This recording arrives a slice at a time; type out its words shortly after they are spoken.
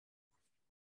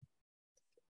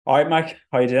All right, Mike,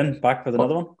 how you doing? Back with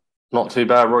another Not, one? not too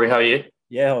bad, Rory. How are you?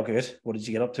 Yeah, all good. What did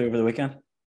you get up to over the weekend?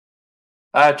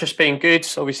 Just been good.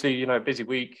 Obviously, busy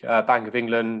week. Bank of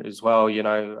England as well.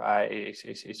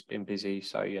 It's been busy.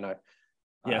 So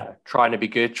Yeah, trying to be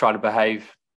good, trying to behave.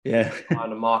 yeah,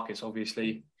 And the markets,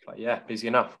 obviously, but yeah, busy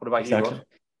enough. What about you, Ross? exactly.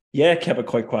 Yeah, kept it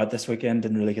quite quiet this weekend.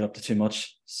 Didn't really get up to too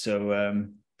much. So,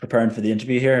 preparing for the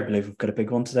interview here. I believe we've got a big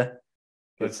one today.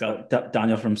 Good We've stuff. got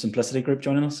Daniel from Simplicity Group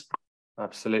joining us.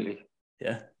 Absolutely.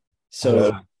 Yeah.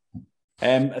 So,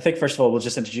 Hello. I think first of all we'll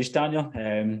just introduce Daniel.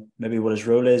 Maybe what his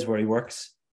role is, where he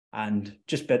works, and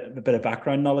just a bit of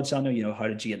background knowledge. Daniel, how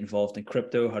did you get involved in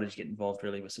crypto? How did you get involved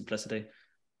really with Simplicity,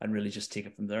 and really just take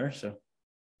it from there. So,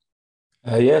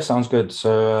 Yeah, sounds good.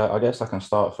 So I guess I can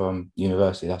start from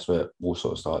university. That's where it all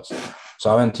sort of starts.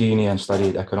 So I went to uni and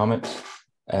studied economics.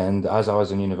 And as I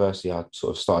was in university, I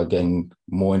sort of started getting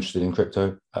more interested in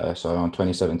crypto. So around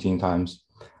 2017 times.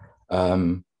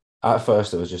 Um, at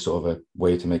first, it was just sort of a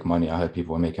way to make money. I heard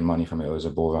people were making money from it. It was a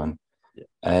bull run. yeah,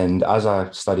 And as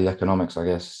I studied economics, I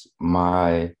guess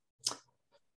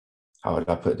how would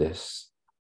I put this?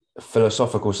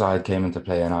 Philosophical side came into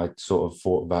play, and I sort of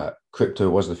thought that crypto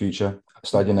was the future.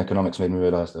 Studying economics made me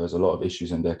realize there was a lot of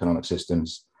issues in the economic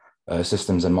systems.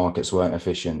 Systems and markets weren't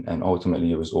efficient, and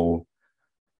ultimately it was all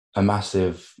a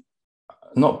massive,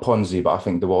 not Ponzi, but I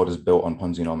think the world is built on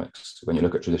Ponzinomics. When you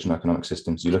look at traditional economic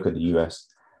systems, you look at the US,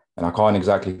 and I can't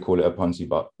exactly call it a Ponzi,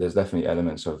 but there's definitely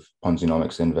elements of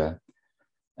Ponzinomics in there.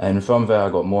 And from there, I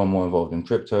got more and more involved in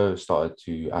crypto, started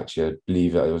to actually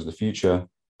believe that it was the future.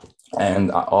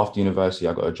 And after university,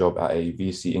 I got a job at a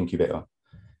VC incubator.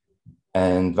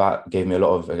 And that gave me a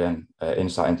lot of, again,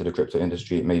 insight into the crypto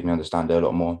industry. It made me understand it a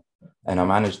lot more. And I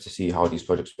managed to see how these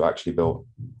projects were actually built.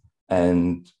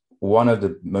 And one of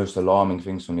the most alarming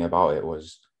things for me about it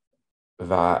was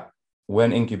that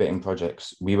when incubating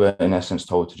projects, we were in essence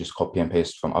told to just copy and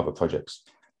paste from other projects.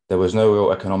 There was no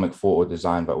real economic thought or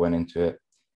design that went into it.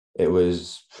 It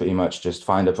was pretty much just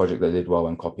find a project that did well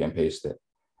and copy and paste it.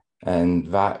 And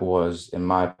that was, in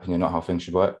my opinion, not how things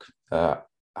should work.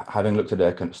 Having looked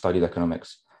at studied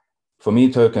economics, for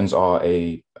me, tokens are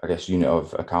I guess, unit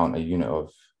of account, a unit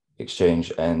of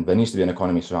exchange, and there needs to be an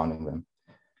economy surrounding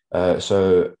them.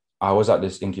 So I was at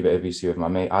this incubator VC with my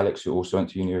mate Alex, who also went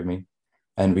to uni with me,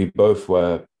 and we both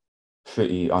were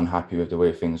pretty unhappy with the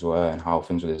way things were and how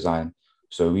things were designed.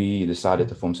 So we decided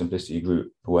to form Simplicity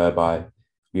Group, whereby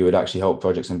we would actually help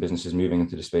projects and businesses moving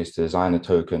into the space to design a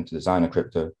token, to design a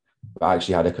crypto, but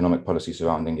actually had economic policy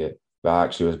surrounding it, that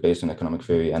actually was based on economic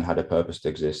theory and had a purpose to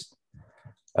exist.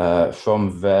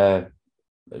 From there,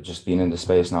 just been in the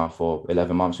space now for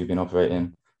 11 months, we've been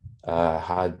operating,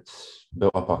 had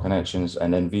built up our connections,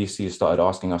 and then VCs started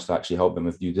asking us to actually help them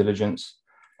with due diligence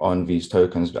on these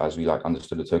tokens as we like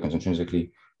understood the tokens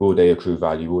intrinsically. Will they accrue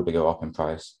value? Will they go up in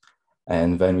price?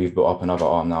 And then we've built up another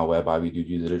arm now whereby we do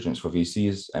due diligence for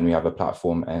VCs, and we have a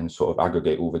platform and sort of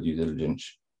aggregate all the due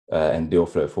diligence and deal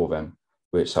flow for them,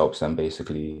 which helps them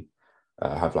basically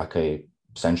have like a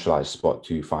centralized spot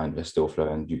to find the deal flow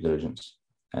and due diligence.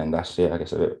 And that's it, I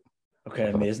guess, a bit. okay,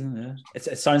 amazing. Yeah,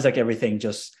 it sounds like everything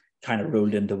just kind of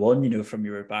rolled into one. From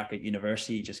you were back at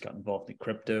university, you just got involved in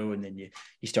crypto, and then you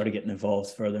started getting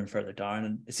involved further and further down,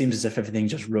 and it seems as if everything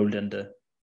just rolled into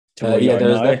to where you Yeah, are there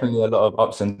was now. definitely a lot of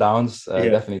ups and downs. Yeah,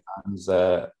 Definitely times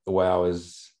where I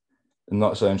was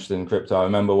not so interested in crypto. I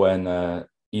remember when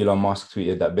Elon Musk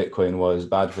tweeted that Bitcoin was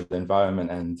bad for the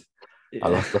environment, and I yeah,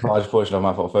 lost a large portion of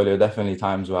my portfolio. Definitely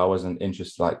times where I wasn't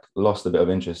interested, like lost a bit of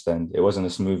interest, and it wasn't a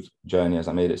smooth journey as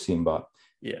I made it seem, but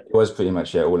yeah, it was pretty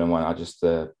much all in one. I just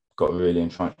got really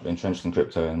entrenched in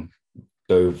crypto and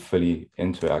dove fully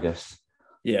into it, I guess.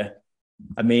 yeah.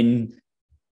 I mean,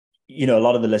 a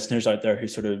lot of the listeners out there who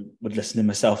sort of would listen to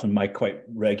myself and Mike quite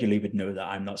regularly would know that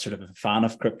I'm not sort of a fan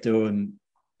of crypto, and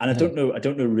Mhm. I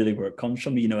don't know really where it comes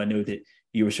from. I know that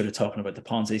you were sort of talking about the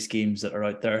Ponzi schemes that are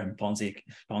out there and Ponzi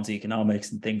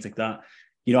economics and things like that.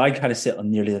 I kind of sit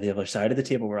on nearly the other side of the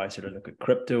table where I sort of look at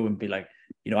crypto and be like,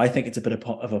 I think it's a bit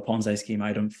of a Ponzi scheme.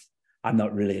 I'm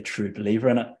not really a true believer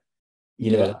in it,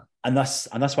 Yeah. and that's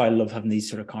why I love having these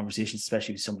sort of conversations,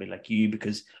 especially with somebody like you,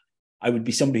 because I would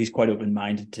be somebody who's quite open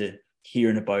minded to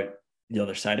hearing about the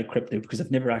other side of crypto, because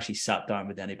I've never actually sat down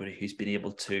with anybody who's been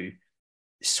able to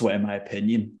sway my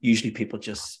opinion. Usually people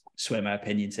just sway my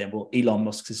opinion saying, well, Elon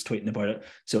Musk is tweeting about it,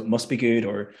 so it must be good,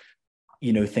 or,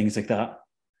 things like that.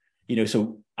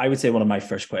 So I would say one of my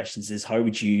first questions is, how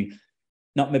would you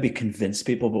not maybe convince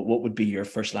people, but what would be your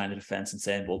first line of defense in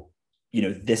saying, well,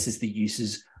 this is the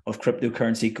uses of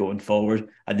cryptocurrency going forward,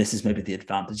 and this is maybe the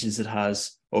advantages it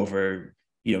has over,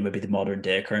 maybe the modern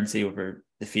day currency over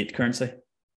the fiat currency?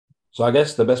 So I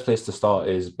guess the best place to start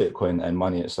is Bitcoin and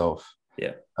money itself.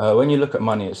 Yeah. When you look at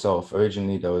money itself,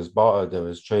 originally there was barter, there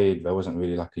was trade, there wasn't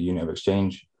really like a unit of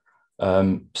exchange.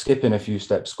 Skipping a few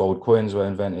steps, gold coins were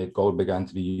invented, gold began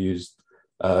to be used.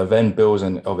 Then bills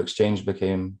of exchange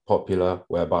became popular,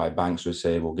 whereby banks would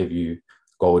say, we'll give you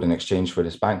gold in exchange for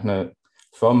this banknote.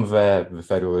 From there, the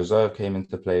Federal Reserve came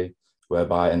into play,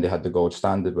 and they had the gold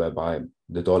standard, whereby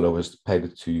the dollar was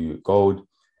pegged to gold.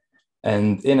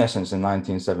 And in essence, in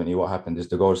 1970, what happened is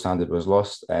the gold standard was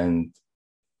lost and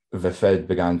the Fed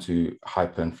began to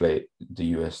hyperinflate the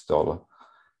US dollar.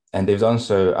 And they've done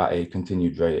so at a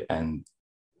continued rate. And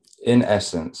in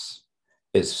essence,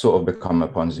 it's sort of become a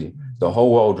Ponzi. The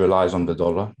whole world relies on the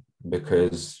dollar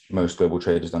because most global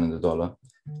trade is done in the dollar.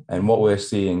 And what we're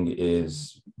seeing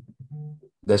is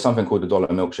there's something called the dollar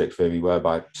milkshake theory,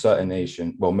 whereby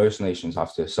most nations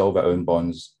have to sell their own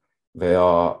bonds. They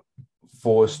are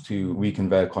forced to weaken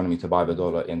their economy to buy the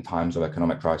dollar in times of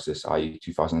economic crisis, i.e.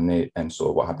 2008 and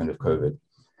sort of what happened with COVID.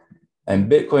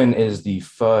 And Bitcoin is the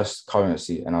first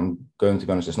currency, and I'm going to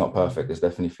be honest, it's not perfect. There's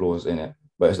definitely flaws in it,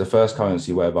 but it's the first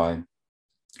currency whereby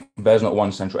there's not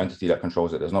one central entity that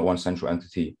controls it. There's not one central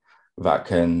entity that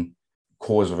can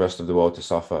cause the rest of the world to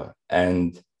suffer.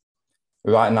 And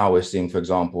right now we're seeing, for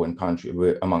example,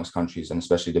 amongst countries, and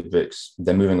especially the BRICS,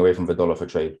 they're moving away from the dollar for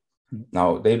trade.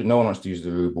 Now, no one wants to use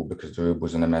the ruble because the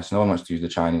ruble's in a mess. No one wants to use the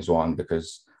Chinese yuan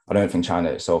because I don't think China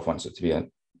itself wants it to be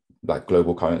a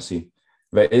global currency.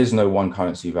 There is no one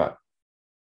currency that,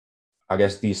 I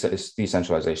guess, it's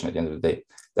decentralization at the end of the day,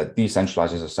 that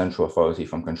decentralizes a central authority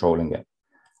from controlling it.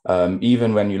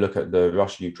 Even when you look at the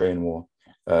Russia-Ukraine war,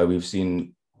 we've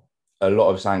seen a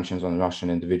lot of sanctions on Russian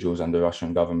individuals and the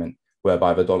Russian government,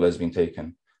 whereby the dollar has been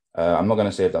taken. I'm not going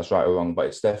to say if that's right or wrong, but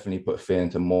it's definitely put fear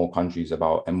into more countries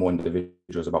and more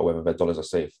individuals about whether their dollars are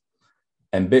safe.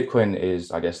 And Bitcoin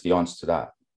is, I guess, the answer to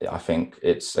that. I think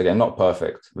it's, again, not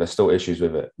perfect. There's still issues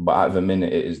with it, but at the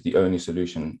minute, it is the only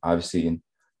solution I've seen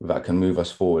that can move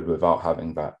us forward without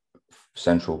having that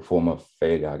central form of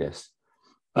failure, I guess.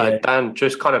 Dan,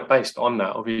 just kind of based on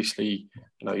that, obviously,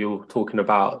 you're talking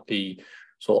about the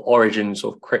sort of origins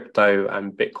of crypto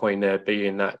and Bitcoin there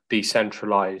being that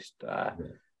decentralized,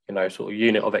 sort of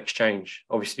unit of exchange.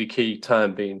 Obviously, key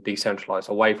term being decentralized,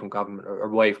 away from government,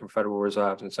 away from federal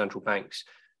reserves and central banks.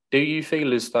 Do you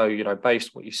feel as though, based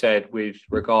on what you said with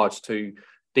regards to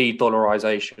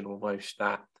de-dollarization almost,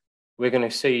 that we're going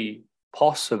to see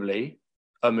possibly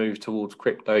a move towards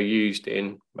crypto used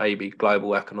in maybe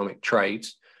global economic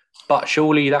trades? But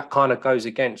surely that kind of goes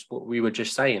against what we were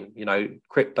just saying,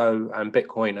 crypto and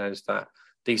Bitcoin as that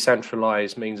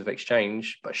decentralized means of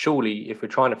exchange. But surely if we're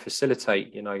trying to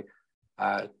facilitate,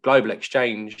 global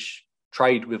exchange,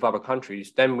 trade with other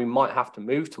countries, then we might have to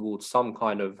move towards some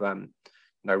kind of,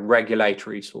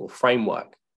 regulatory sort of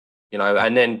framework,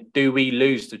 and then do we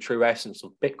lose the true essence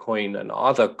of Bitcoin and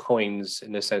other coins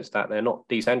in the sense that they're not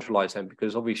decentralized then?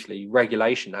 Because obviously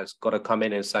regulation has got to come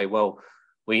in and say, well,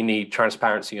 we need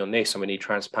transparency on this and we need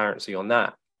transparency on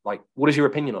that. What is your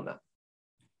opinion on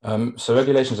that? So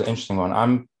regulation is an interesting one.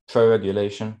 I'm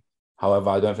pro-regulation. However,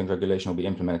 I don't think regulation will be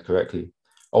implemented correctly.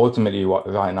 Ultimately,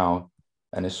 right now,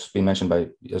 and it's been mentioned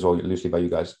as well loosely by you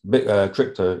guys,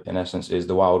 crypto, in essence, is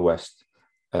the Wild West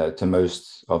to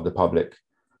most of the public.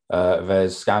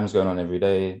 There's scams going on every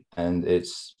day, and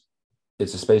it's a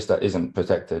space that isn't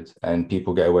protected, and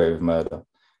people get away with murder.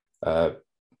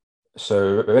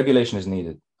 So regulation is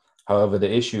needed. However,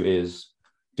 the issue is,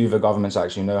 do the governments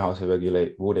actually know how to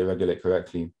regulate? Will they regulate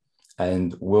correctly?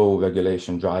 And will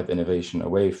regulation drive innovation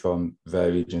away from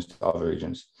their regions to other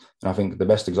regions? And I think the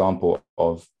best example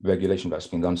of regulation that's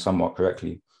been done somewhat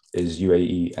correctly is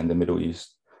UAE and the Middle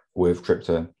East with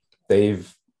crypto. They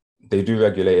do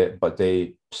regulate it, but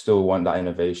they still want that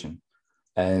innovation.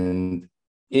 And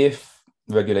if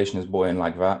regulation is brought in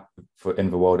like that in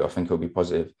the world, I think it'll be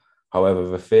positive. However,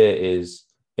 the fear is,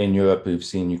 in Europe, we've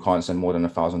seen you can't send more than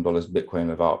 $1,000 Bitcoin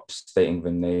without stating the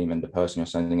name and the person you're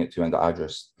sending it to and the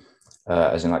address,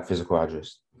 as in physical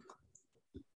address.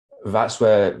 That's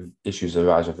where issues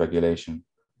arise with regulation.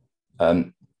 However,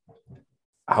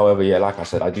 like I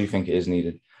said, I do think it is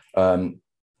needed.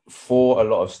 For a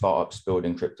lot of startups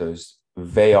building cryptos,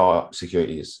 they are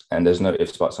securities, and there's no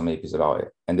ifs, buts, or maybes about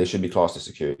it, and they should be classed as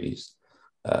securities.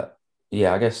 I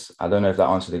guess I don't know if that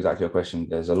answered exactly your question.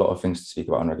 There's a lot of things to speak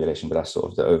about on regulation, but that's sort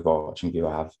of the overarching view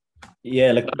I have.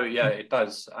 Yeah, it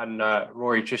does. And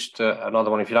Rory, just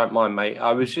another one, if you don't mind, mate.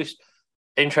 I was just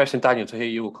interested, Daniel, to hear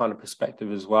your kind of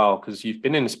perspective as well, because you've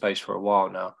been in the space for a while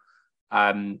now.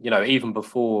 Even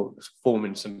before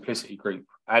forming Simplicity Group.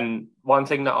 And one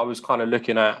thing that I was kind of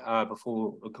looking at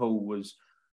before the call was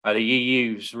The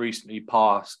EU's recently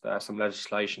passed some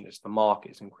legislation. It's the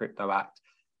Markets in Crypto Act.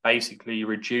 Basically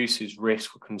reduces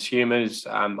risk for consumers.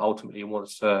 Ultimately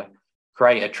wants to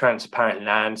create a transparent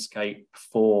landscape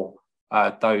for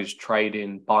those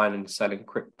trading, buying and selling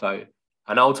crypto.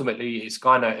 And ultimately it's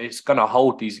gonna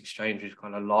hold these exchanges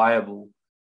kind of liable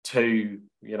to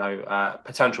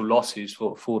potential losses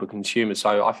for the consumer.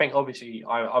 So I think obviously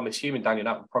I'm assuming, Daniel,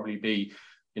 that would probably be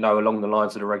along the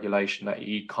lines of the regulation that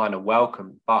you kind of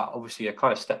welcome. But obviously a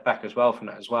kind of step back as well from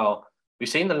that as well. We've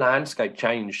seen the landscape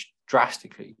change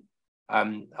drastically.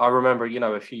 I remember,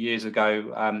 a few years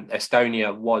ago,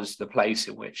 Estonia was the place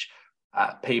in which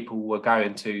people were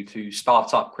going to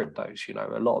start up cryptos.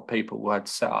 A lot of people had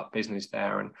set up business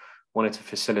there and wanted to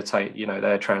facilitate,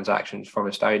 their transactions from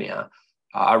Estonia.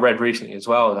 I read recently as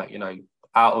well that,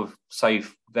 out of, say,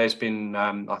 there's been,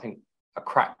 I think, a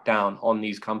crackdown on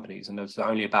these companies, and there's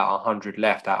only about 100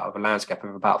 left out of a landscape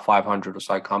of about 500 or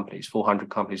so companies. 400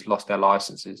 companies lost their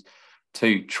licenses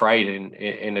to trade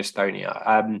in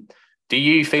Estonia. Do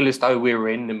you feel as though we're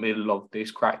in the middle of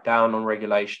this crackdown on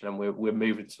regulation and we're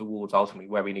moving towards ultimately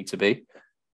where we need to be?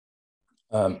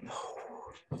 I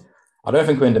don't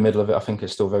think we're in the middle of it. I think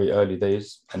it's still very early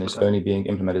days and it's only being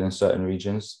implemented in certain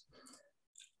regions.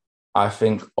 I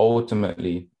think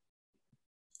ultimately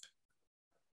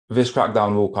this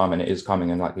crackdown will come, and it is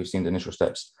coming, and like we've seen the initial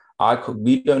steps.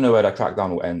 We don't know where that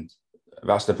crackdown will end.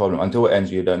 That's the problem. Until it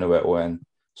ends, you don't know where it will end.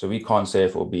 So we can't say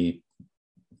if it will be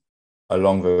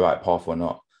along the right path or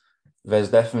not. There's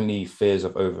definitely fears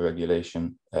of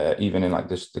over-regulation, even in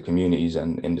the communities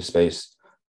and in the space,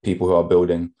 people who are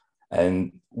building.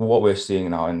 And what we're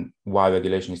seeing now, and why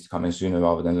regulation needs to come in sooner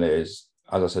rather than later, is,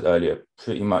 as I said earlier,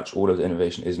 pretty much all of the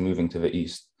innovation is moving to the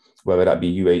east, whether that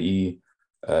be UAE,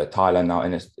 Thailand now,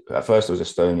 and at first it was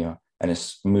Estonia, and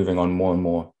it's moving on more and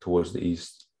more towards the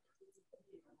east.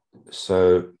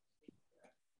 So,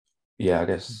 yeah, I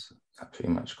guess that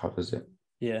pretty much covers it.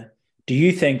 Yeah. Do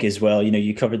you think as well,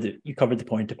 you covered the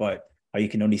point about how you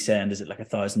can only send, is it like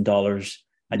 $1,000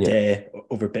 a day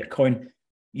over Bitcoin?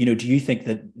 Do you think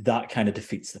that kind of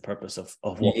defeats the purpose of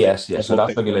what? Yes. Of so what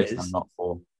that's Bitcoin regulation is? I'm not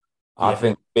for. Yeah. I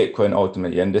think Bitcoin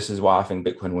ultimately, and this is why I think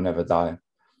Bitcoin will never die.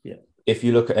 Yeah. If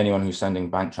you look at anyone who's sending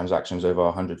bank transactions over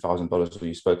 $100,000 or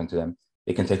you've spoken to them,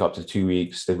 it can take up to 2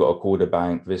 weeks. They've got to call the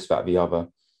bank, this, that, the other.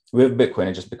 With Bitcoin,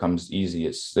 it just becomes easy.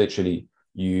 It's literally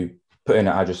you put in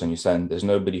an address and you send. There's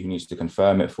nobody who needs to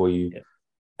confirm it for you. Yeah.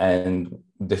 And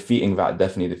defeating that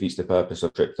definitely defeats the purpose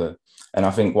of crypto. And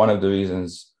I think one of the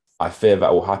reasons I fear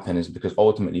that will happen is because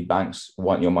ultimately banks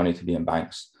want your money to be in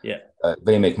banks. Yeah.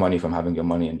 They make money from having your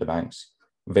money in the banks.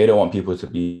 They don't want people to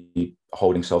be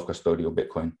holding self-custodial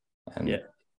Bitcoin. And yeah,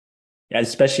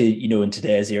 especially, in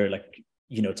today's era,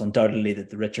 it's undoubtedly that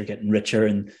the rich are getting richer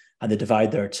and the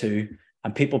divide there too.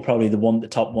 And people probably the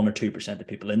top 1 or 2% of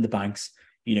people in the banks,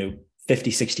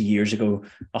 50, 60 years ago,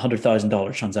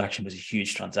 $100,000 transaction was a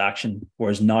huge transaction.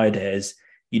 Whereas nowadays,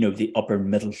 the upper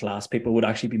middle class people would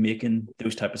actually be making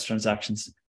those type of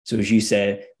transactions. So as you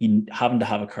say, having to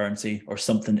have a currency or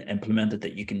something implemented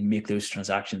that you can make those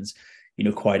transactions,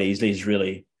 quite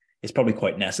easily is probably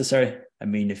quite necessary. I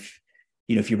mean, if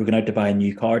you were going out to buy a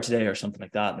new car today or something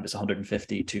like that, and it was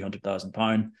 150, 200,000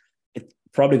 pounds, it's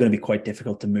probably going to be quite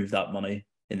difficult to move that money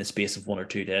in the space of 1 or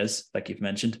 2 days, like you've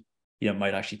mentioned. It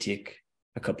might actually take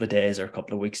a couple of days or a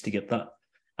couple of weeks to get that.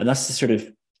 And that's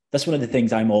one of the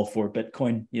things I'm all for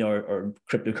Bitcoin, or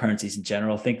cryptocurrencies in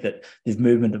general. I think that the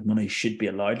movement of money should be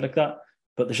allowed like that.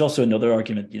 But there's also another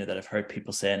argument, that I've heard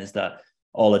people saying, is that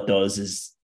all it does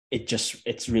is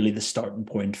it's really the starting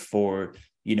point for,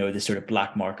 the sort of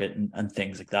black market and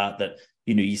things like that,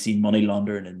 you see money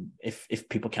laundering. And if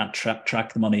people can't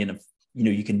track the money, and if,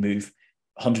 you can move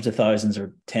hundreds of thousands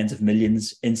or tens of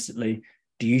millions instantly,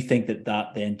 do you think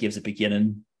that then gives a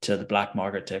beginning to the black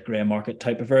market, to a grey market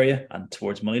type of area and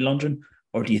towards money laundering?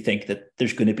 Or do you think that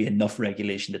there's going to be enough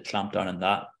regulation to clamp down on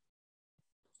that?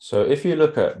 So if you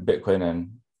look at Bitcoin,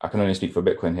 and I can only speak for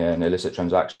Bitcoin here, and illicit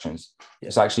transactions,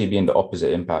 it's actually been the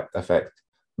opposite effect.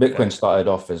 Bitcoin started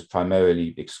off as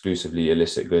primarily exclusively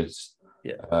illicit goods,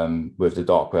 with the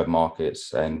dark web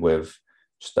markets and with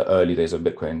just the early days of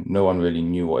Bitcoin. No one really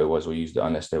knew what it was or used it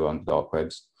unless they were on the dark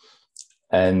webs.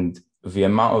 And the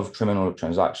amount of criminal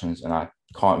transactions, and I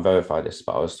can't verify this,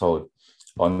 but I was told,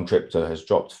 on crypto has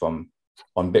dropped on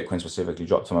Bitcoin specifically,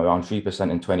 dropped from around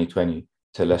 3% in 2020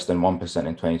 to less than 1%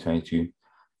 in 2022.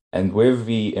 And with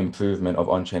the improvement of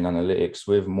on-chain analytics,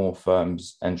 with more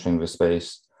firms entering the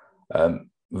space,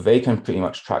 they can pretty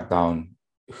much track down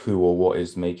who or what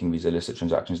is making these illicit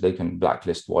transactions. They can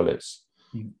blacklist wallets.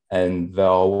 And there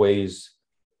are ways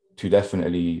to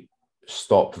definitely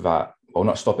stop that or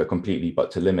not stop it completely,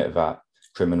 but to limit that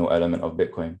criminal element of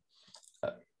Bitcoin.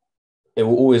 It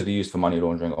will always be used for money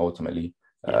laundering ultimately.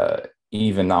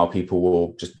 Even now, people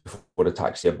will just before the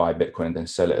tax year buy Bitcoin and then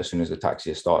sell it as soon as the tax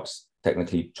year starts,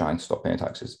 technically trying to stop paying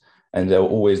taxes. And there will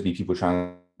always be people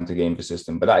trying to game the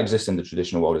system, but that exists in the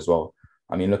traditional world as well.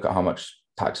 I mean, look at how much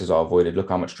taxes are avoided. Look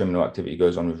how much criminal activity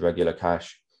goes on with regular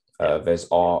cash. There's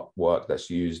artwork that's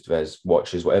used, there's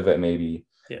watches, whatever it may be.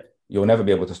 You'll never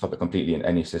be able to stop it completely in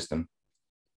any system.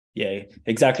 Yeah,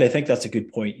 exactly. I think that's a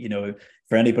good point. You know,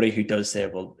 for anybody who does say,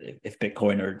 well, if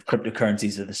Bitcoin or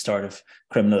cryptocurrencies are the start of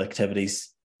criminal activities,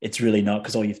 it's really not,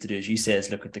 because all you have to do, as you say, is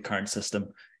look at the current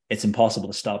system. It's impossible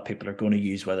to stop. People are going to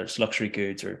use, whether it's luxury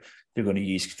goods or they're going to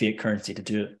use fake currency to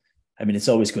do it. I mean, it's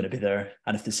always going to be there.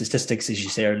 And if the statistics, as you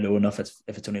say, are low enough,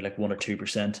 if it's only like 1 or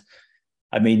 2%,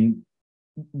 I mean,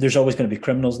 there's always going to be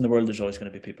criminals in the world. There's always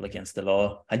going to be people against the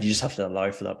law. And you just have to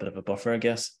allow for that bit of a buffer, I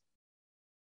guess.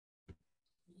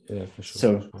 Yeah, for sure.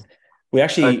 So we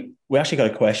actually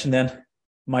got a question then,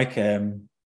 Mike,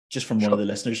 just from one of the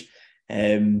listeners.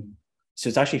 So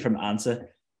it's actually from ANSA,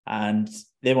 and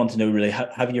they want to know really,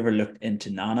 have you ever looked into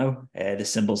Nano? The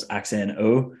symbol's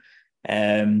XNO.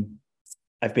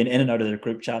 I've been in and out of their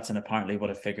group chats, and apparently what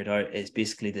I've figured out is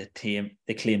basically the team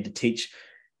they claim to teach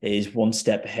is one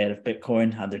step ahead of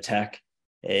Bitcoin, and their tech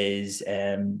is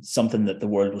something that the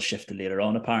world will shift to later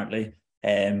on, apparently.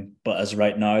 But as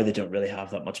right now, they don't really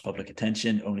have that much public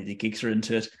attention. Only the geeks are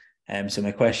into it. So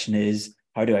my question is,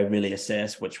 how do I really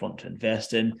assess which one to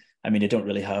invest in? I mean, I don't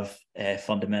really have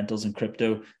fundamentals in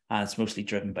crypto, and it's mostly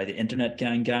driven by the internet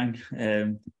gang.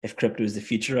 If crypto is the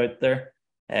future out there,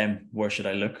 where should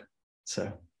I look?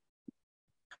 So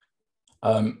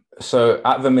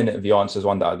at the minute, the answer is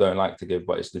one that I don't like to give,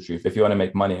 but it's the truth. If you want to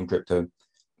make money in crypto,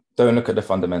 don't look at the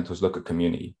fundamentals, look at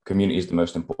community. Community is the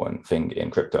most important thing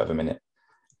in crypto at the minute.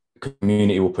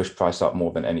 Community will push price up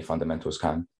more than any fundamentals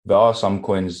can. There are some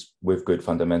coins with good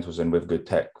fundamentals and with good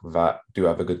tech that do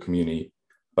have a good community,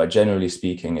 but generally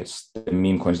speaking, it's the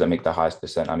meme coins that make the highest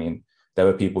percent. I mean, there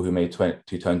were people who made turn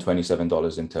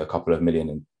 $27 into a couple of million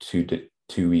in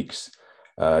 2 weeks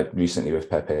recently with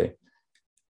Pepe.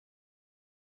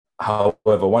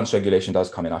 However, once regulation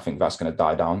does come in, I think that's going to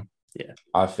die down. Yeah,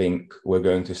 I think we're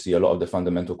going to see a lot of the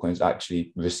fundamental coins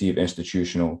actually receive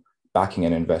institutional backing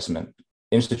and investment.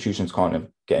 Institutions can't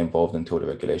get involved until the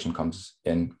regulation comes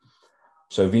in.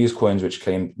 So these coins which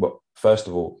claim, well, first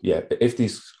of all, if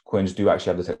these coins do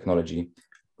actually have the technology,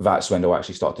 that's when they'll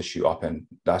actually start to shoot up, and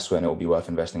that's when it will be worth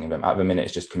investing in them. At the minute,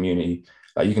 it's just community.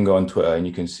 Like, you can go on Twitter and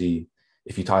you can see,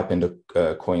 if you type in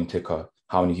the coin ticker,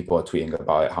 how many people are tweeting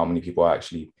about it, how many people are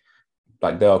actually,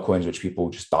 like, there are coins which people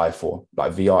just die for.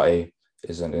 Like VRA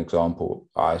is an example.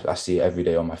 I see it every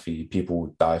day on my feed.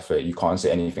 People die for it. You can't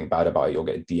say anything bad about it. You'll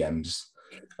get DMs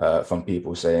from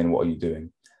people saying, what are you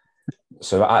doing?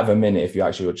 So at the minute, if you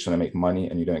actually just want to make money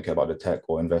and you don't care about the tech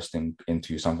or investing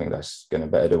into something that's going to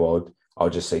better the world, I'll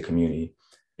just say community.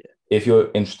 Yeah. If you're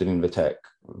interested in the tech,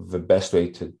 the best way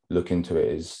to look into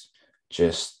it is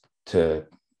the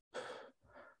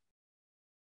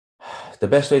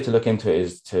best way to look into it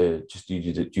is to just do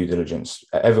due diligence.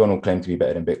 Everyone will claim to be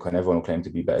better than Bitcoin. Everyone will claim to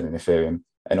be better than Ethereum.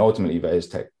 And ultimately, there is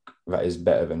tech that is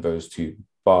better than those two.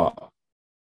 But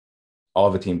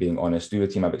are the team being honest? Do the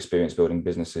team have experience building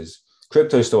businesses?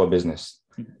 Crypto is still a business.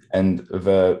 And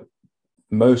the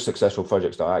most successful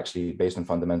projects that are actually based on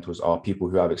fundamentals are people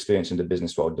who have experience in the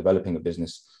business world, developing a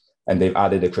business, and they've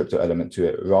added a crypto element to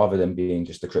it rather than being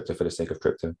just a crypto for the sake of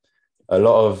crypto. A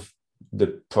lot of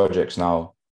the projects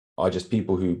now are just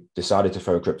people who decided to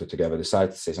throw crypto together,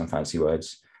 decided to say some fancy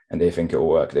words, and they think it will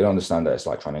work. They don't understand that it's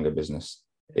like running a business.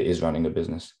 It is running a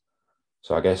business.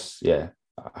 So I guess, I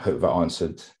hope that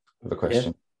answered the question. Yeah,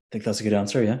 I think that's a good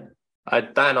answer, yeah.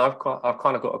 Dan, I've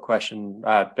kind of got a question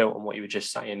built on what you were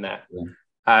just saying there.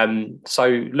 Yeah. So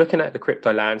looking at the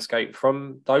crypto landscape,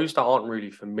 from those that aren't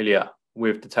really familiar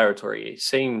with the territory, it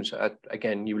seems,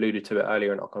 again, you alluded to it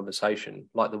earlier in our conversation,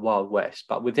 like the Wild West.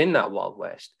 But within that Wild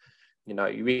West,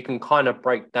 we can kind of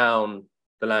break down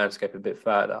the landscape a bit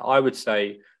further. I would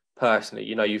say, personally,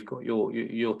 you've got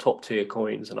your top tier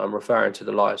coins, and I'm referring to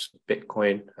the likes of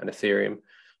Bitcoin and Ethereum.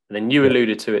 And then you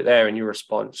alluded to it there in your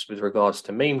response with regards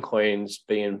to meme coins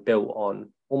being built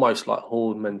on almost like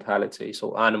horde mentality,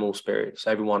 sort of animal spirits.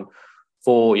 Everyone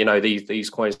for, these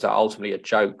coins that are ultimately a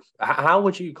joke. How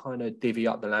would you kind of divvy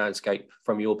up the landscape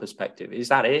from your perspective? Is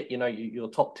that it? Your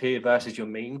top tier versus your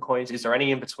meme coins? Is there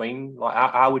any in between? Like,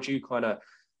 how would you kind of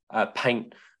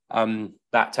paint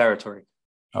that territory?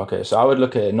 Okay, so I would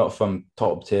look at it not from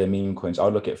top tier meme coins. I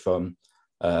would look at it from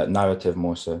narrative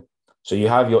more so. So you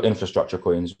have your infrastructure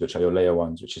coins, which are your layer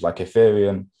ones, which is like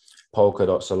Ethereum,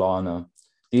 Polkadot, Solana.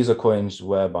 These are coins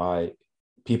whereby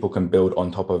people can build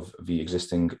on top of the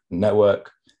existing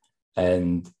network,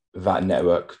 and that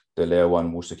network, the layer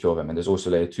one, will secure them. And there's also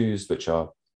layer twos, which are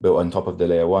built on top of the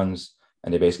layer ones,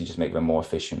 and they basically just make them more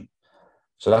efficient.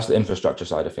 So that's the infrastructure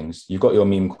side of things. You've got your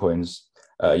meme coins.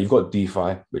 You've got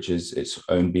DeFi, which is its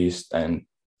own beast. And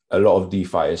a lot of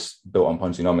DeFi is built on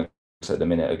Ponzinomics at the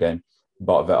minute again.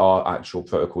 But there are actual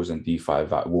protocols in DeFi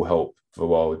that will help the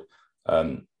world.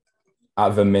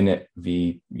 At the minute,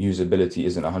 the usability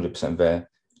isn't 100% there.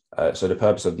 So the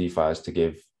purpose of DeFi is to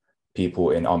give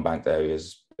people in unbanked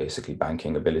areas basically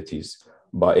banking abilities.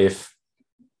 But if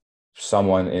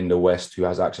someone in the West who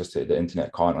has access to the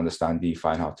internet can't understand DeFi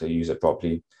and how to use it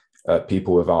properly,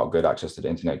 people without good access to the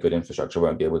internet, good infrastructure,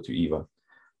 won't be able to either.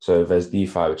 So there's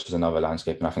DeFi, which is another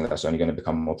landscape, and I think that's only going to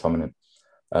become more prominent.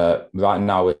 Right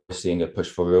now, we're seeing a push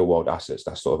for real world assets.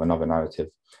 That's sort of another narrative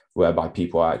whereby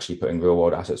people are actually putting real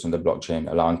world assets on the blockchain,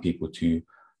 allowing people to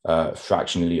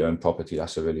fractionally own property.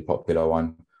 That's a really popular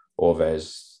one. Or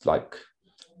there's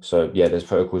there's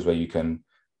protocols where you can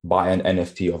buy an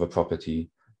NFT of a property,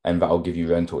 and that'll give you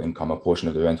rental income, a portion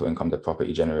of the rental income the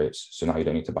property generates. So now you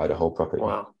don't need to buy the whole property.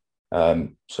 Wow.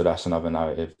 So that's another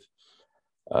narrative.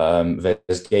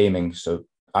 There's gaming. So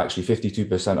actually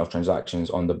 52% of transactions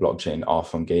on the blockchain are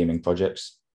from gaming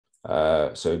projects.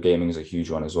 So gaming is a huge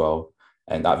one as well.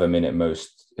 And at the minute,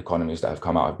 most economies that have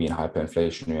come out have been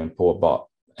hyperinflationary and poor,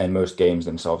 and most games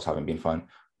themselves haven't been fun.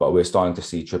 But we're starting to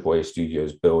see AAA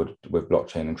studios build with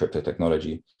blockchain and crypto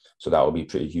technology. So that will be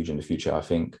pretty huge in the future, I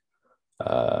think.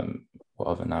 What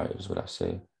other narratives would I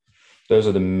say? Those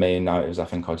are the main narratives I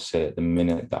think I'd say at the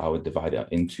minute that I would divide it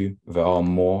into. There are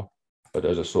more, but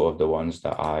those are sort of the ones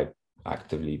that I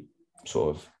actively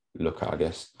sort of look at, I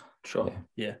guess. Sure.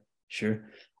 Yeah, sure.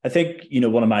 I think,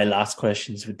 one of my last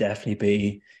questions would definitely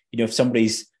be, if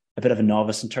somebody's a bit of a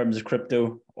novice in terms of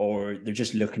crypto, or they're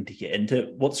just looking to get into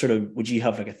it, what sort of, would you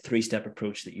have like a 3-step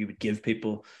approach that you would give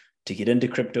people to get into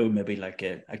crypto? Maybe like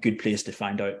a good place to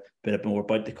find out a bit more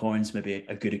about the coins, maybe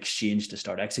a good exchange to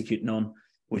start executing on.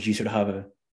 Would you sort of have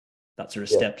that sort of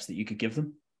steps that you could give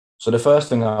them? So the first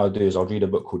thing I'll do is I'll read a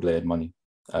book called Layered Money.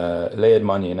 Layered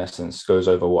Money, in essence, goes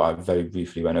over what I very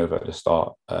briefly went over at the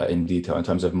start in detail in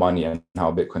terms of money and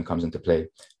how Bitcoin comes into play,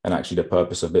 and actually the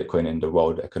purpose of Bitcoin in the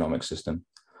world economic system.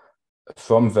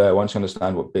 From there, once you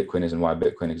understand what Bitcoin is and why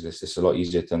Bitcoin exists, it's a lot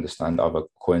easier to understand other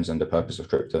coins and the purpose of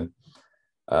crypto.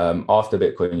 After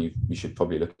Bitcoin, you should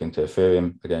probably look into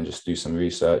Ethereum. Again, just do some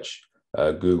research,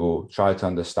 Google, try to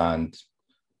understand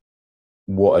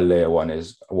what a layer one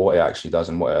is, what it actually does,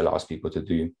 and what it allows people to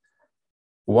do.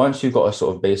 Once you've got a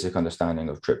sort of basic understanding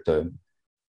of crypto,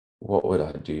 what would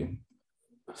I do?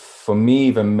 For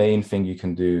me, the main thing you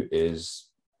can do is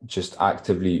just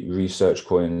actively research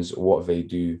coins, what they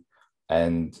do,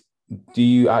 and do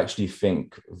you actually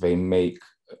think they make,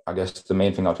 I guess the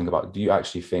main thing I think about, do you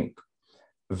actually think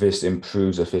this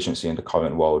improves efficiency in the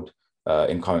current world,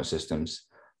 in current systems?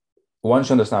 Once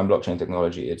you understand blockchain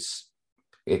technology,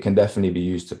 it can definitely be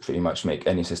used to pretty much make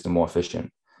any system more efficient.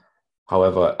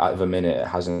 However, at the minute, it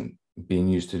hasn't been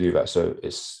used to do that. So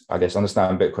it's, I guess,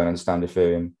 understand Bitcoin, understand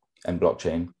Ethereum and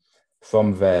blockchain.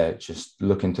 From there, just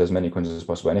look into as many coins as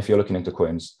possible. And if you're looking into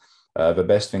coins, the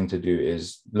best thing to do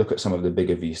is look at some of the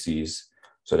bigger VCs.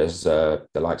 So there's the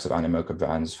likes of Animoca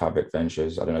Brands, Fabric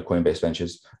Ventures, Coinbase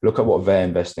Ventures. Look at what they're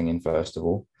investing in, first of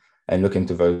all, and look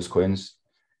into those coins.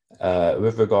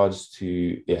 With regards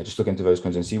to, just look into those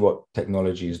coins and see what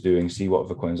technology is doing, see what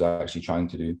the coins are actually trying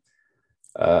to do.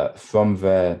 From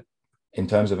there, in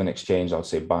terms of an exchange, I would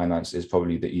say Binance is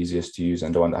probably the easiest to use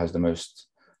and the one that has the most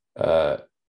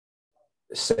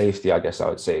safety, I guess I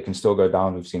would say. It can still go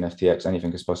down. We've seen FTX,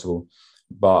 anything is possible.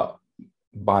 But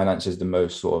Binance is the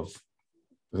most sort of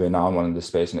renowned one in the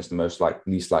space, and it's the most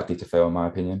least likely to fail, in my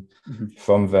opinion. Mm-hmm.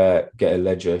 From there, get a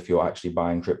ledger if you're actually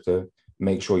buying crypto.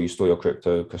 Make sure you store your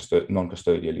crypto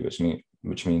non-custodially,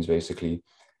 which means basically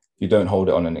you don't hold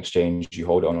it on an exchange, you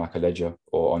hold it on like a ledger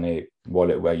or on a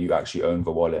wallet where you actually own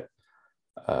the wallet.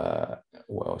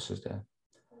 What else is there?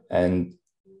 And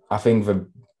I think the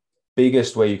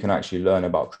biggest way you can actually learn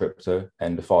about crypto,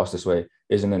 and the fastest way,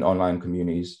 isn't in online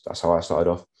communities. That's how I started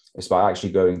off. It's by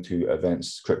actually going to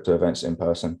events, crypto events in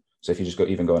person. So if you just go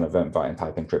on Eventbrite and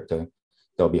type in crypto,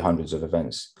 there'll be hundreds of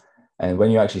events. And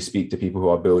when you actually speak to people who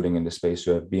are building in the space,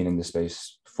 who have been in the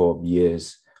space for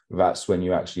years, that's when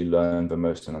you actually learn the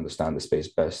most and understand the space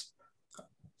best.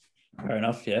 Fair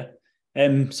enough, yeah.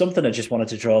 Something I just wanted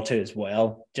to draw to as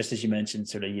well, just as you mentioned,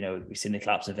 sort of, we've seen the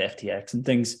collapse of FTX and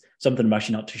things. Something I'm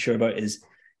actually not too sure about is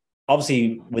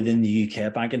obviously within the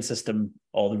UK banking system,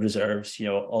 all the reserves,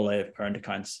 all the current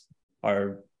accounts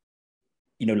are,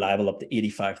 liable up to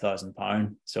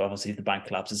 £85,000. So obviously if the bank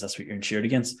collapses, that's what you're insured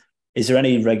against. Is there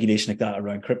any regulation like that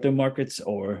around crypto markets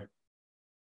or?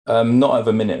 Not at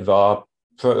the minute. There are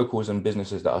protocols and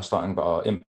businesses that are starting but are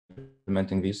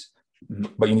implementing these.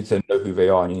 But you need to know who they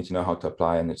are and you need to know how to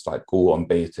apply. And it's like all on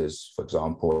betas, for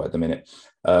example, at the minute.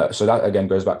 So that again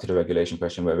goes back to the regulation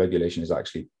question, where regulation is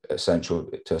actually essential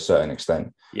to a certain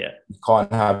extent. Yeah. You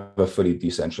can't have a fully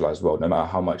decentralized world, no matter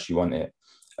how much you want it.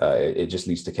 It just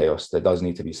leads to chaos. There does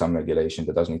need to be some regulation.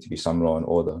 There does need to be some law and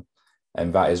order.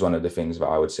 And that is one of the things that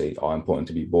I would say are important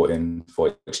to be brought in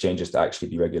for exchanges to actually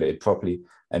be regulated properly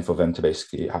and for them to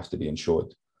basically have to be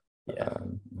insured. Yeah.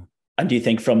 And do you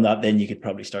think from that, then you could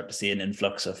probably start to see an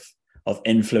influx of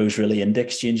inflows really into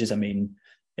exchanges? I mean,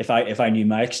 if I knew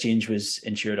my exchange was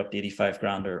insured up to 85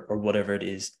 grand or whatever it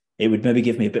is, it would maybe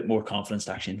give me a bit more confidence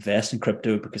to actually invest in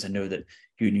crypto, because I know that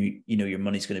your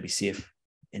money's going to be safe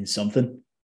in something.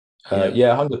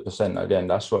 Yeah, 100%. Again,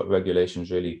 that's what regulation's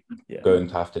really going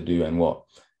to have to do, and what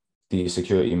the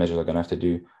security measures are going to have to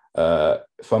do.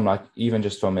 From like, even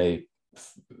just from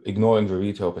ignoring the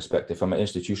retail perspective, from an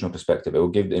institutional perspective, it will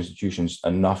give the institutions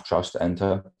enough trust to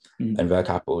enter, and their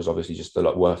capital is obviously just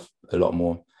worth a lot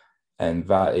more. And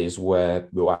that is where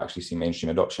we'll actually see mainstream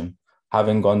adoption.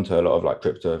 Having gone to a lot of like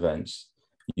crypto events,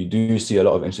 you do see a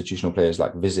lot of institutional players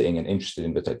like visiting and interested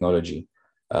in the technology.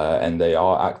 And they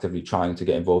are actively trying to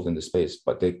get involved in the space,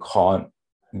 but they can't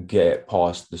get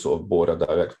past the sort of board of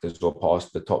directors or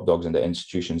past the top dogs in the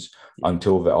institutions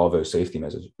until there are those safety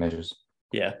measures.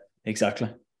 Yeah, exactly.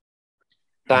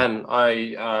 Dan,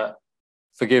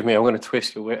 forgive me, I'm going to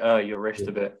twist your wrist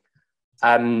a bit.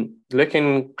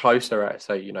 Looking closer at,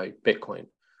 say, Bitcoin,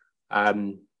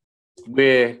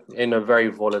 we're in a very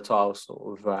volatile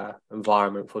sort of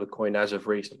environment for the coin as of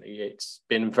recently. It's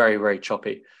been very, very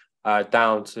choppy.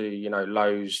 Down to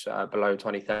lows below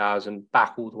 20,000,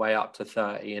 back all the way up to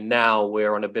 30, and now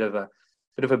we're on a bit of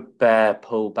a bear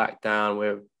pull back down.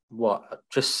 We're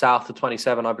just south of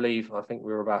 27, I believe. I think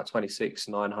we were about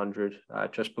 26,900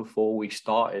 just before we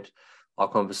started our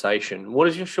conversation. What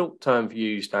is your short-term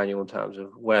views, Daniel, in terms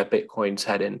of where Bitcoin's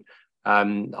heading? I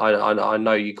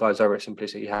know you guys over at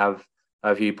Simplicity have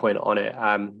a viewpoint on it.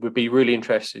 Would be really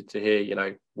interested to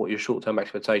hear, what your short-term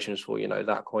expectations for,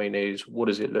 that coin is. What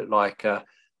does it look like,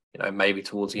 maybe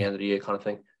towards the end of the year kind of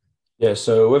thing? Yeah,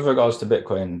 so with regards to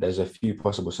Bitcoin, there's a few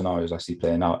possible scenarios I see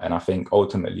playing out. And I think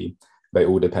ultimately they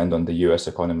all depend on the US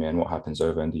economy and what happens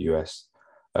over in the US.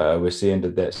 We're seeing the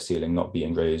debt ceiling not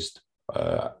being raised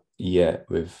yet,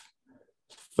 with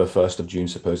the 1st of June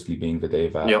supposedly being the day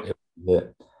that it will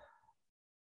hit.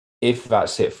 If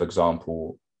that's it, for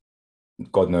example,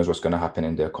 God knows what's going to happen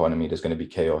in the economy. There's going to be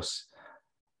chaos.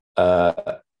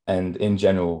 And in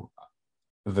general,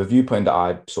 the viewpoint that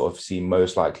I sort of see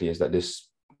most likely is that this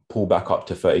pullback up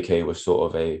to 30K was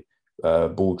sort of a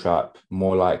bull trap,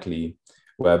 more likely,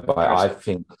 whereby I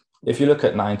think if you look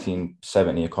at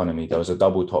 1970 economy, there was a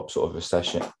double top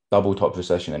recession,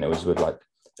 and it was with like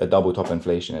a double top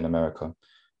inflation in America.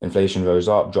 Inflation rose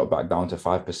up, dropped back down to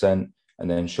 5%, and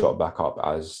then shot back up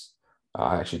as,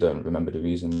 I actually don't remember the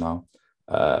reason now.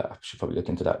 I should probably look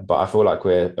into that. But I feel like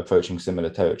we're approaching similar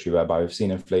territory, whereby we've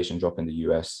seen inflation drop in the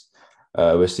US.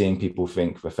 We're seeing people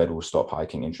think the Fed will stop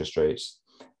hiking interest rates.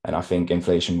 And I think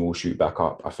inflation will shoot back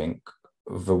up. I think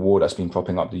the war that's been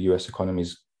propping up the US economy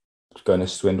is going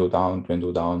to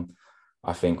dwindle down.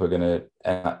 I think we're going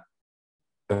to,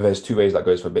 there's two ways that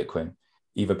goes for Bitcoin.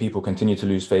 Either people continue to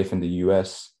lose faith in the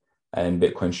US and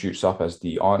Bitcoin shoots up as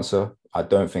the answer. I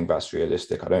don't think that's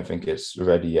realistic. I don't think it's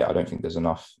ready yet. I don't think there's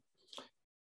enough,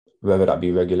 whether that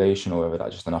be regulation or whether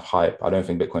that's just enough hype. I don't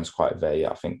think Bitcoin's quite there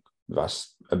yet. I think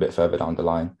that's a bit further down the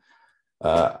line.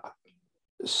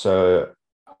 So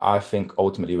I think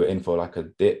ultimately we're in for like a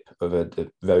dip over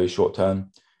the very short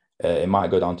term. It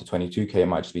might go down to 22K, it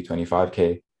might just be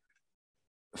 25K.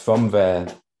 From there,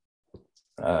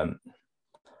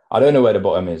 I don't know where the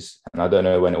bottom is and I don't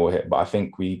know when it will hit, but I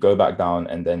think we go back down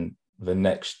and then the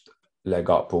next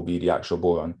leg up will be the actual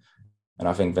bull run. And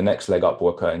I think the next leg up will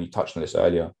occur, and you touched on this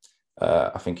earlier.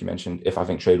 I think you mentioned if I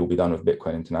think trade will be done with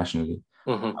Bitcoin internationally.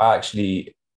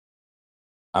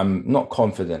 I'm not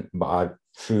confident, but I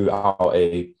threw out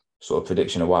a sort of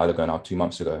prediction a while ago now, 2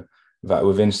 months ago, that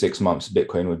within 6 months,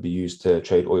 Bitcoin would be used to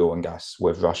trade oil and gas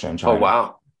with Russia and China. Oh,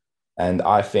 wow. And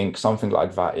I think something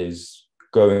like that is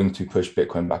going to push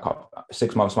Bitcoin back up.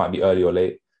 6 months might be early or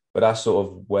late, but that's sort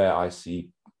of where I see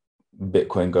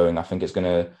Bitcoin going. I think it's going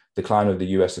to decline with the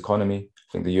US economy.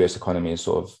 I think the US economy is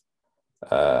sort of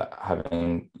I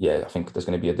think there's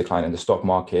going to be a decline in the stock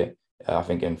market. I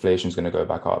think inflation is going to go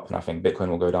back up, and I think Bitcoin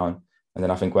will go down. And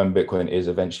then I think when Bitcoin is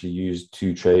eventually used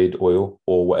to trade oil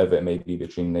or whatever it may be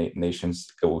between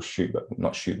nations, it will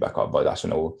not shoot back up, but that's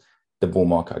when the bull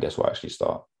market, I guess, will actually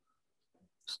start.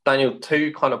 Daniel,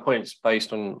 two kind of points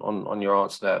based on your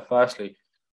answer there. Firstly,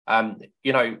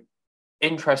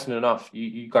 interesting enough,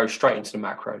 you go straight into the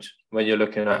macros when you're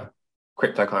looking at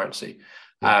cryptocurrency.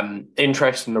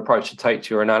 Interesting approach to take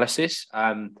to your analysis.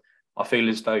 I feel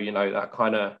as though, that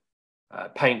kind of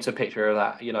paints a picture of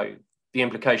that, the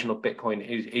implication of Bitcoin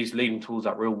is leading towards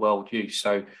that real world use.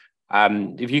 So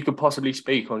if you could possibly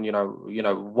speak on,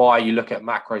 why you look at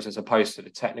macros as opposed to the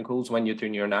technicals when you're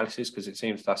doing your analysis, because it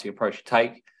seems that's the approach you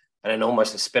take. And then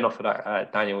almost a spin-off of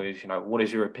that, Daniel, is, what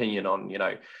is your opinion on,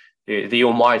 the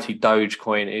almighty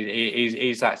Dogecoin?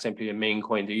 Is that simply a meme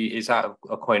coin? Is that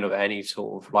a coin of any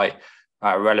sort of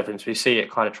relevance? We see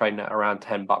it kind of trading at around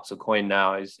 $10 a coin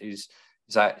now. Is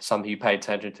that something you pay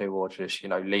attention to, or just,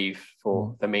 leave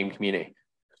for the meme community?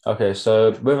 Okay,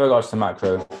 so with regards to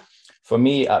macro, for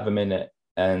me at the minute,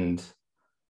 and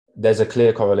there's a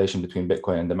clear correlation between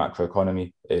Bitcoin and the macro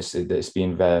economy. It's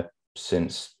been there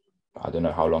since, I don't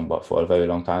know how long, but for a very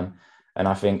long time. And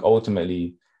I think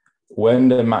ultimately, when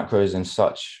the macro is in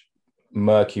such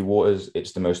murky waters,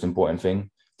 it's the most important thing.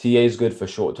 TA is good for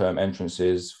short-term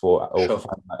entrances, for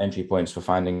finding entry points, for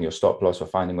finding your stop loss, for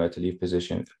finding where to leave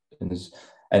position. And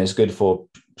it's good for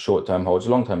short-term holds,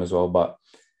 long-term as well. But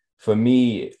for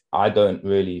me, I don't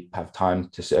really have time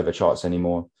to sit over charts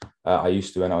anymore. I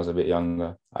used to when I was a bit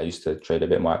younger. I used to trade a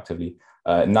bit more actively.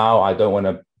 Now I don't want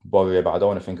to worry about, I don't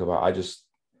want to think about, I just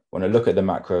want to look at the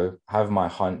macro, have my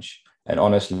hunch. And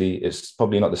honestly, it's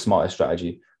probably not the smartest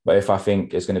strategy. But if I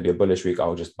think it's going to be a bullish week,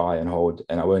 I'll just buy and hold,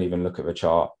 and I won't even look at the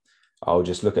chart. I'll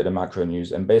just look at the macro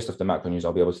news. And based off the macro news,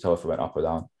 I'll be able to tell if it went up or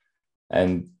down.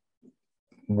 And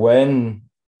when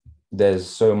there's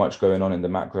so much going on in the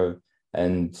macro,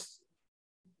 and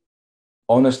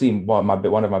honestly, one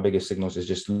of my biggest signals is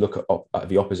just look at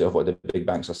the opposite of what the big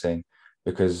banks are saying,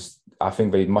 because I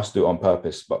think they must do it on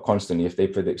purpose. But constantly, if they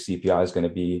predict CPI is going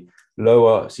to be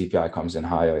lower, CPI comes in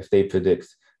higher. If they predict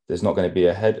there's not going to be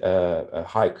a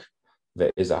hike,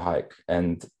 there is a hike.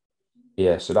 And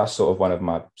yeah, so that's sort of one of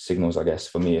my signals, I guess,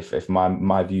 for me, if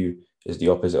my view is the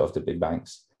opposite of the big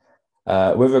banks.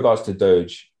 With regards to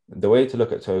Doge, the way to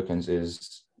look at tokens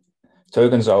is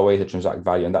tokens are a way to transact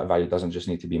value, and that value doesn't just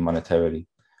need to be monetary.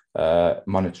 In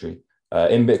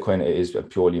Bitcoin, it is a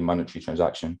purely monetary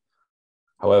transaction.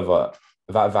 However,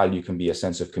 that value can be a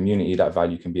sense of community, that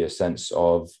value can be a sense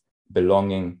of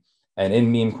belonging. And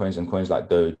in meme coins and coins like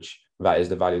Doge, that is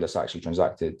the value that's actually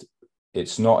transacted.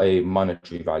 It's not a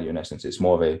monetary value in essence, it's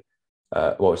more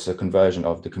of it's a conversion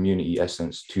of the community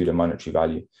essence to the monetary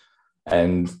value.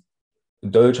 And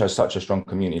Doge has such a strong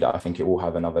community that I think it will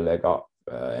have another leg up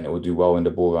and it will do well in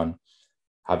the bull run.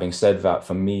 Having said that,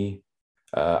 for me,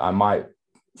 I might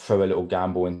throw a little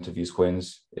gamble into these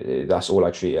coins. That's all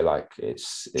I treat it like.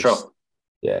 It's sure.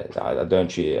 Yeah, I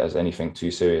don't treat it as anything too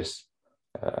serious.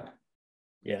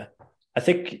 Yeah, I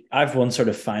think I've one sort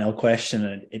of final question,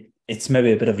 and it's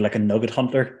maybe a bit of like a nugget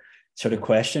hunter sort of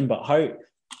question, but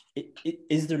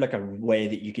is there like a way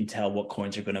that you can tell what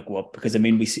coins are going to go up? Because I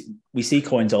mean, we see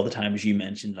coins all the time, as you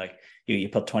mentioned, like you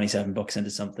put $27 into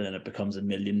something and it becomes $1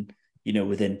 million,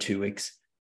 within 2 weeks.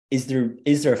 Is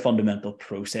there a fundamental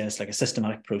process, like a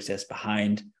systematic process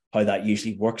behind how that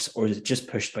usually works, or is it just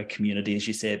pushed by community, as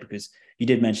you say? Because you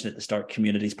did mention at the start,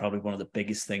 community is probably one of the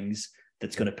biggest things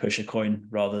that's going to push a coin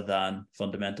rather than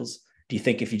fundamentals. Do you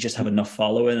think if you just have enough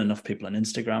following, enough people on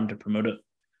Instagram to promote it,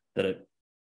 that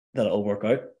it'll work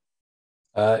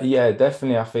out? Yeah,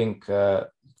 definitely. I think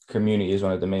community is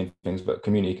one of the main things, but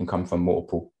community can come from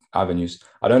multiple avenues.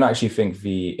 I don't actually think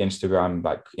the Instagram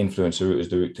influencer route is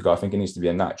the route to go. I think it needs to be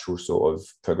a natural sort of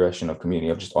progression of community,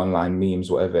 of just online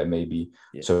memes, whatever it may be.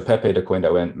 Yeah. So Pepe, the coin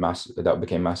that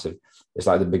became massive, it's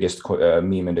like the biggest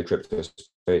meme in the crypto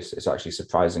space. It's actually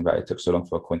surprising that it took so long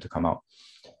for a coin to come out.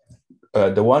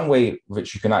 The one way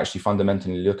which you can actually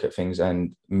fundamentally look at things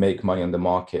and make money on the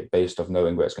market based off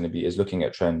knowing where it's going to be is looking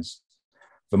at trends.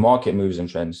 The market moves in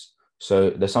trends.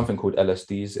 So there's something called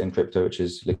LSDs in crypto, which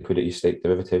is liquidity state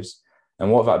derivatives.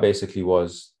 And what that basically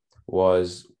was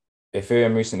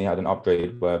Ethereum recently had an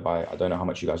upgrade whereby, I don't know how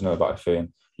much you guys know about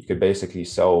Ethereum, you could basically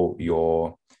sell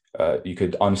you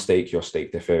could unstake your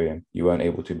staked Ethereum. You weren't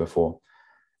able to before.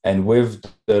 And with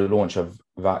the launch of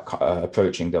that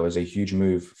approaching, there was a huge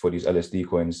move for these LSD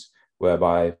coins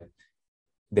whereby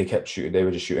they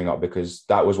were just shooting up because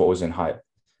that was what was in hype.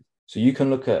 So you can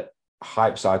look at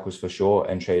hype cycles for sure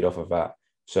and trade off of that.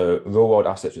 So real world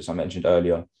assets, which I mentioned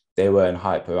earlier, they were in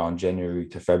hype around January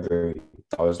to February.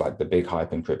 That was like the big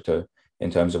hype in crypto in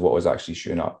terms of what was actually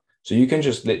shooting up. So you can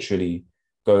just literally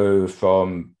go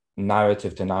from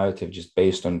narrative to narrative just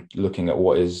based on looking at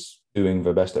what is doing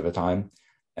the best at the time.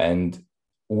 And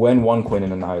when one coin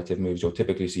in a narrative moves, you'll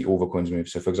typically see all the coins move.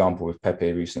 So for example, with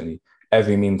Pepe recently,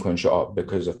 every meme coin shot up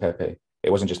because of Pepe.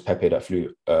 It wasn't just Pepe that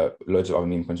flew, loads of other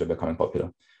meme coins were becoming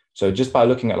popular. So just by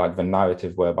looking at like the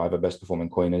narrative whereby the best performing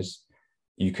coin is,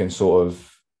 you can sort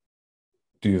of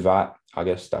do that. I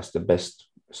guess that's the best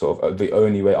sort of the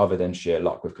only way other than sheer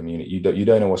luck with community. You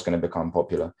don't know what's going to become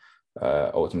popular.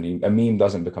 Ultimately, a meme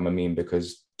doesn't become a meme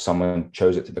because someone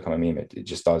chose it to become a meme. It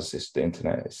just does. It's the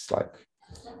internet. It's like,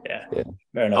 yeah.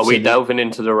 Fair enough. Are we delving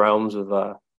into the realms of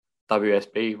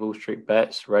WSB, Wall Street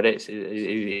Bets, Reddit?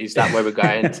 Is that where we're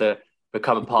going to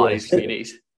become a part of these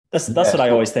communities? That's what I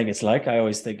always think it's like. I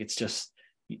always think it's just,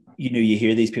 you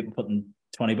hear these people putting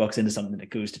 $20 into something that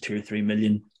goes to 2 or 3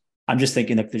 million. I'm just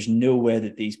thinking, like, there's no way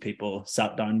that these people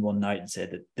sat down one night and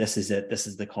said that this is it, this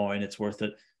is the coin, it's worth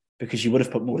it, because you would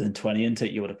have put more than 20 into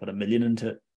it. You would have put $1 million into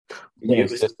it.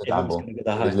 It's just a gamble.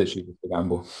 It's literally just a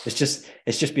gamble.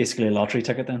 It's just basically a lottery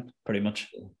ticket then, pretty much.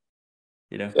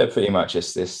 Yeah, pretty much.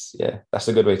 It's this. Yeah, that's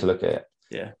a good way to look at it.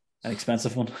 Yeah, an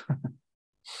expensive one.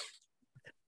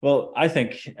 Well, I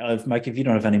think, Mike, if you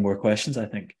don't have any more questions, I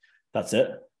think that's it.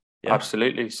 Yeah.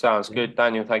 Absolutely. Sounds good.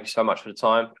 Daniel, thank you so much for the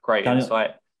time. Great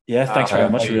insight. Yeah, thanks very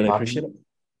much. Really appreciate it.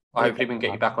 Hopefully we can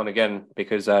get you back on again,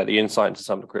 because the insight into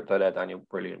some of the crypto there, Daniel,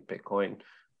 brilliant. Bitcoin,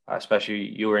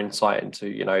 especially your insight into,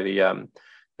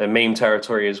 the meme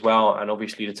territory as well, and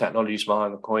obviously the technologies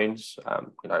behind the coins.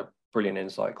 Brilliant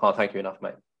insight. Can't thank you enough,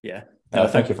 mate. Yeah.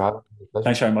 Thank you for having me.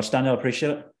 Thanks very much, Daniel.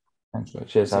 Appreciate it. Thanks, mate.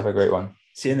 Cheers. Have a great one.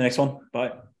 See you in the next one.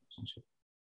 Bye.